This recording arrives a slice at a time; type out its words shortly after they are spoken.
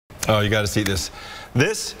Oh, you got to see this.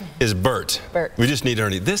 This is Bert. Bert. We just need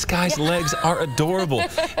Ernie. This guy's legs are adorable.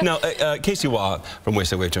 Now, Casey Waugh from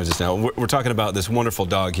Wayside Waifs joins us now. We're talking about this wonderful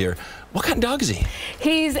dog here. What kind of dog is he?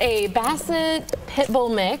 He's a Basset Pit Bull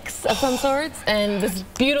mix of some sorts, and this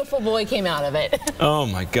beautiful boy came out of it. Oh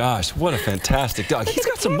my gosh, what a fantastic dog. He's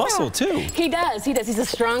got some muscle too. He does, he does. He's a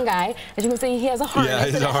strong guy. As you can see, he has a harness. Yeah,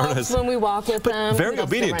 he's a harness. When we walk with him. Very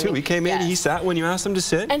obedient too. He came in, he sat when you asked him to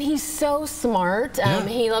sit. And he's so smart.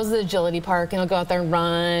 He loves the agility park, and he'll go out there and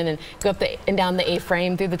run and go up and down the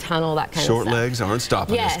A-frame through the tunnel, that kind of stuff. Short legs aren't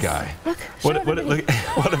stopping this guy. Look, what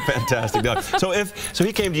a fantastic dog. So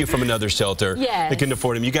he came to you from another shelter. Yes. They couldn't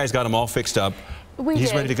afford him. You guys got him all fixed up.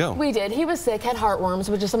 He's ready to go. We did. He was sick, had heartworms,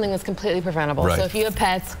 which is something that's completely preventable. Right. So if you have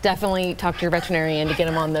pets, definitely talk to your veterinarian to get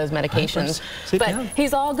him on those medications. But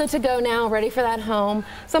he's all good to go now, ready for that home.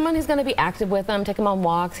 Someone who's going to be active with him, take him on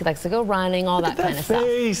walks. He likes to go running, all that kind of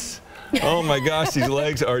stuff. Oh my gosh, these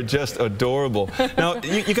legs are just adorable. Now,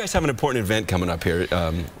 you guys have an important event coming up here.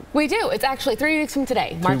 We do. It's actually 3 weeks from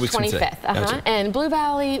today, March 25th. Gotcha. And Blue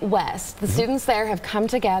Valley West, the students there have come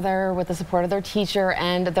together with the support of their teacher,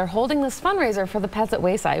 and they're holding this fundraiser for the pets at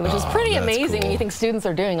Wayside, which is pretty amazing when you think students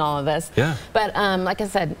are doing all of this. Yeah. But like I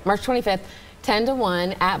said, March 25th, 10 to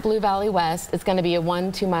 1 at Blue Valley West. It's going to be a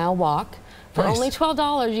 1-2 mile walk. For only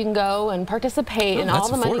 $12, you can go and participate, and all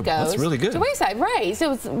the money goes to Wayside. Right.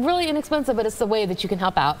 So it's really inexpensive, but it's the way that you can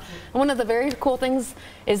help out. And one of the very cool things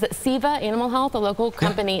is that SIVA Animal Health, a local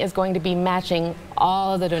company, is going to be matching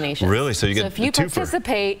all of the donations. Really? So you get if you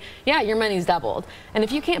participate, your money's doubled. And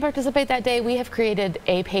if you can't participate that day, we have created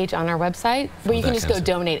a page on our website where you can just go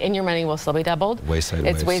donate, and your money will still be doubled. Wayside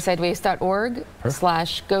It's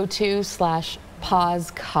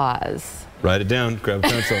waysidewaifs.org/go-to/pausecause. Write it down, grab a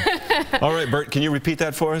pencil. All right, Bert, can you repeat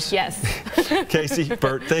that for us? Yes. Casey,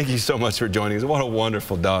 Bert, thank you so much for joining us. What a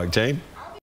wonderful dog. Jane?